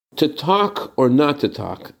To talk or not to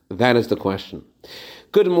talk, that is the question.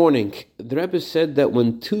 Good morning. The Rebbe said that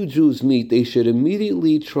when two Jews meet, they should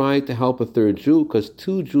immediately try to help a third Jew, because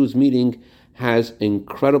two Jews meeting has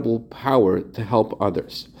incredible power to help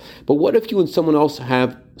others. But what if you and someone else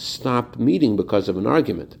have stopped meeting because of an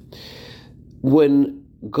argument? When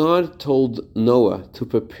God told Noah to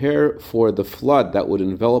prepare for the flood that would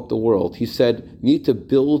envelop the world, he said, you need to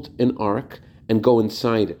build an ark and go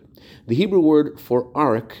inside it. The Hebrew word for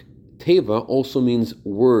ark, teva, also means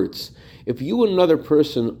words. If you and another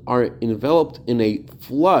person are enveloped in a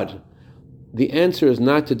flood, the answer is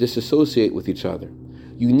not to disassociate with each other.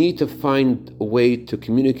 You need to find a way to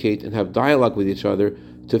communicate and have dialogue with each other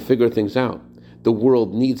to figure things out. The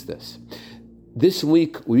world needs this. This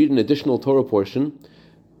week, we read an additional Torah portion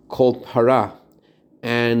called Parah.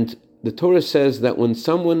 And the Torah says that when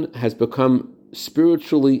someone has become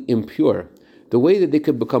spiritually impure, the way that they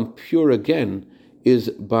could become pure again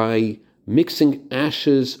is by mixing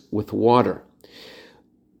ashes with water.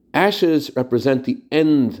 Ashes represent the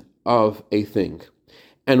end of a thing,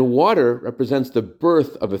 and water represents the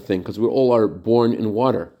birth of a thing, because we all are born in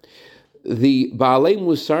water. The Baalei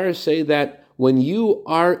Musar say that when you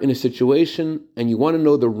are in a situation and you want to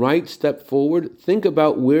know the right step forward, think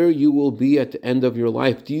about where you will be at the end of your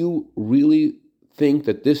life. Do you really think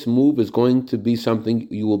that this move is going to be something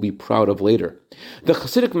you will be proud of later? The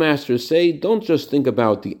Hasidic masters say, don't just think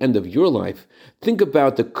about the end of your life, think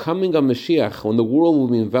about the coming of Mashiach, when the world will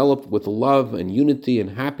be enveloped with love and unity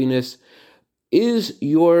and happiness. Is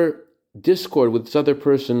your discord with this other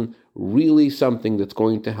person really something that's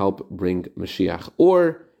going to help bring Mashiach?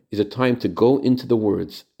 Or is it time to go into the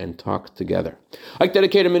words and talk together? I'd like to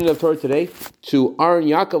dedicate a minute of Torah today to Aaron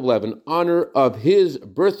Yaakov in honor of his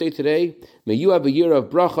birthday today. May you have a year of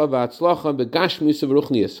bracha v'atzlacha begashmius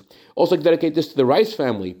v'ruchnius. Also, like to dedicate this to the Rice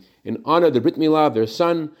family in honor of the Brit Milah of their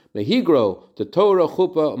son. May he grow to Torah,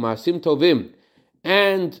 Chuppah, Maasim Tovim.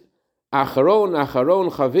 And Acharon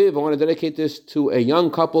Chaviv, I want to dedicate this to a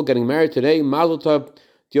young couple getting married today. Mazel tov,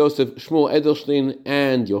 Yosef Shmuel Edelstein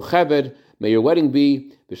and Yocheved. May your wedding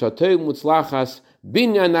be B'shatei Mutzlachas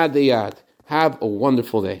Binyan Ad Yad. Have a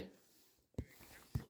wonderful day.